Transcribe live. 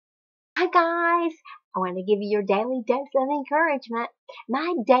Hi guys, I want to give you your daily dose of encouragement.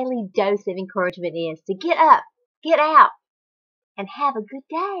 My daily dose of encouragement is to get up, get out, and have a good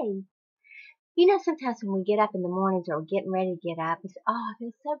day. You know, sometimes when we get up in the mornings or we're getting ready to get up, we say, oh, I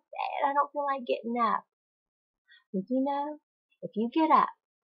feel so bad, I don't feel like getting up. Well, you know, if you get up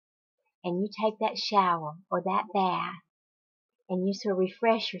and you take that shower or that bath and you sort of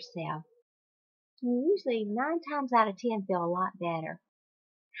refresh yourself, you usually 9 times out of 10 feel a lot better.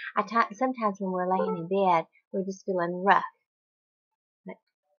 Sometimes when we're laying in bed, we're just feeling rough. But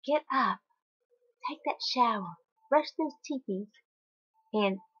get up, take that shower, brush those teethies,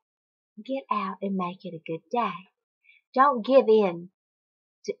 and get out and make it a good day. Don't give in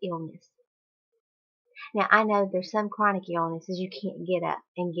to illness. Now, I know there's some chronic illnesses you can't get up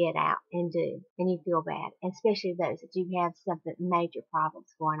and get out and do, and you feel bad, and especially those that you have something major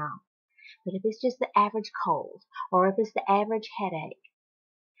problems going on. But if it's just the average cold, or if it's the average headache,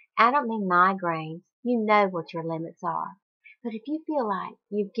 I don't mean migraines, you know what your limits are. But if you feel like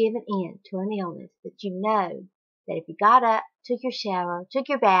you've given in to an illness that you know that if you got up, took your shower, took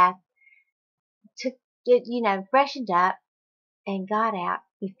your bath, freshened up, and got out,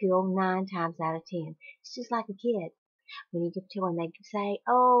 you feel 9 times out of 10. It's just like a kid. When they say,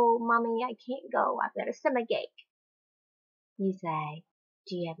 oh, mommy, I can't go, I've got a stomachache. You say,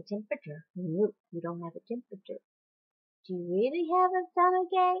 do you have a temperature? Nope, you don't have a temperature. Do you really have a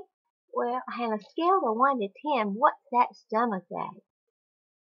stomachache? Well, on a scale of 1 to 10, what's that stomachache?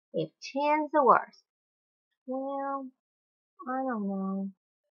 If 10's the worst, well, I don't know.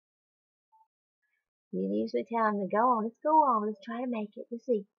 You usually tell them to go on, let's try to make it, let's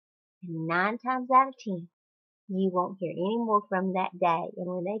see. And 9 times out of 10, you won't hear any more from that day. And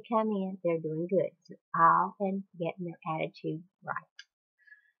when they come in, they're doing good. So all in getting their attitude right.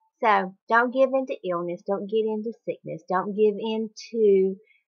 So don't give in to illness. Don't get into sickness. Don't give in to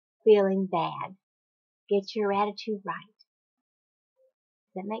feeling bad. Get your attitude right.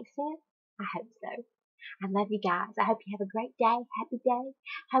 Does that make sense? I hope so. I love you guys. I hope you have a great day, happy day.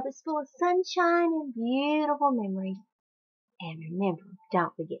 Hope it's full of sunshine and beautiful memories. And remember,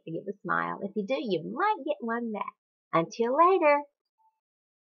 don't forget to give a smile. If you do, you might get one back. Until later.